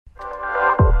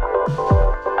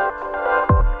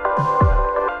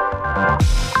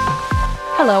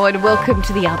Hello and welcome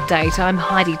to The Update. I'm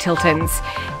Heidi Tiltons.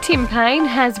 Tim Paine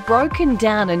has broken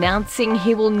down, announcing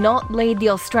he will not lead the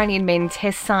Australian men's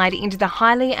Test side into the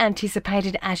highly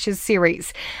anticipated Ashes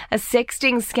series. A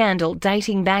sexting scandal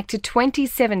dating back to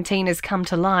 2017 has come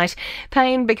to light,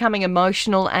 Paine becoming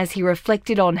emotional as he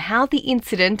reflected on how the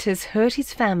incident has hurt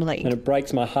his family. And it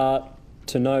breaks my heart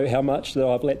to know how much that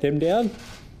I've let them down.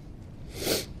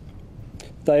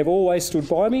 They have always stood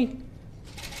by me,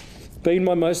 been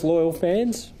my most loyal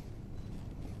fans,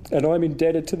 and I'm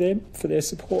indebted to them for their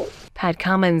support. Pat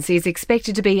Cummins is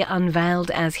expected to be unveiled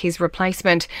as his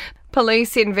replacement.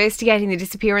 Police investigating the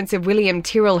disappearance of William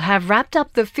Tyrrell have wrapped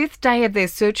up the fifth day of their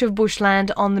search of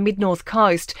bushland on the mid-north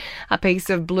coast. A piece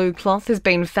of blue cloth has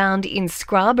been found in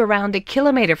scrub around 1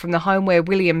 kilometre from the home where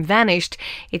William vanished.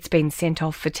 It's been sent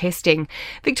off for testing.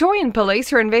 Victorian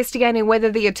police are investigating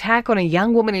whether the attack on a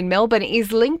young woman in Melbourne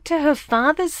is linked to her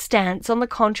father's stance on the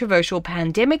controversial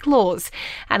pandemic laws.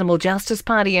 Animal Justice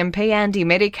Party MP Andy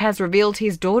Meddick has revealed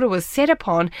his daughter was set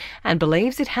upon and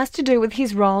believes it has to do with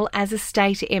his role as a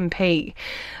state MP.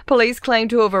 Police claim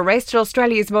to have arrested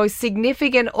Australia's most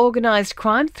significant organised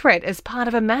crime threat as part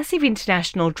of a massive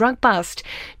international drug bust.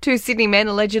 2 Sydney men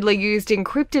allegedly used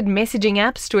encrypted messaging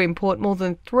apps to import more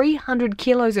than 300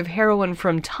 kilos of heroin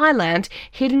from Thailand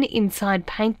hidden inside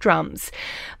paint drums.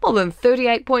 More than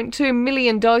 38.2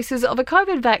 million doses of a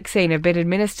COVID vaccine have been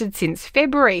administered since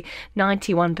February.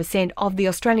 91% of the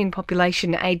Australian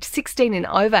population aged 16 and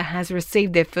over has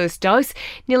received their first dose.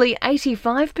 Nearly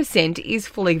 85% is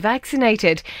fully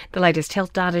vaccinated. The latest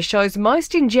health data shows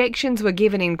most injections were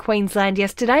given in Queensland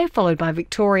yesterday, followed by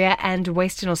Victoria and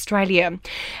Western Australia.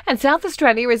 And South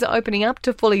Australia is opening up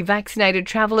to fully vaccinated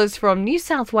travellers from New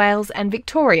South Wales and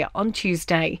Victoria on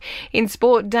Tuesday. In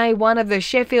sport, day one of the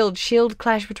Sheffield Shield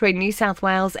clash between New South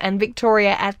Wales and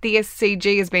Victoria at the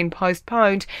SCG has been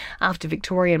postponed after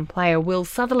Victorian player Will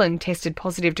Sutherland tested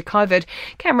positive to COVID.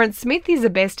 Cameron Smith is the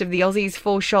best of the Aussies,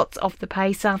 4 shots off the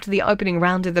pace after the opening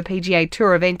round of the PGA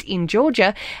Tour event in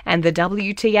Georgia, and the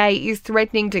WTA is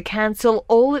threatening to cancel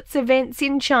all its events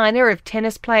in China if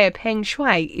tennis player Peng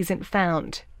Shuai isn't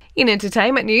found. In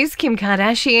entertainment news, Kim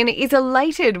Kardashian is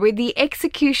elated with the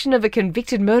execution of a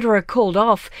convicted murderer called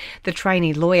off. The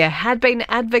trainee lawyer had been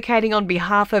advocating on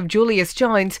behalf of Julius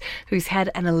Jones, who's had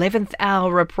an 11th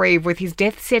hour reprieve with his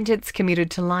death sentence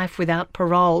commuted to life without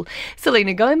parole.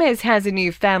 Selena Gomez has a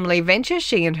new family venture.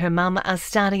 She and her mum are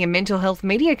starting a mental health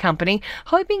media company,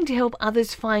 hoping to help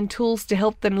others find tools to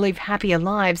help them live happier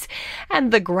lives.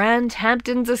 And the Grand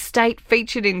Hamptons estate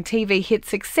featured in TV hit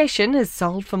Succession has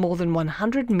sold for more than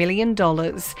 $100 million.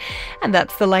 And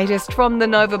that's the latest from the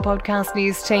Nova Podcast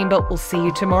News team, but we'll see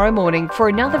you tomorrow morning for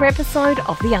another episode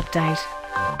of The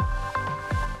Update.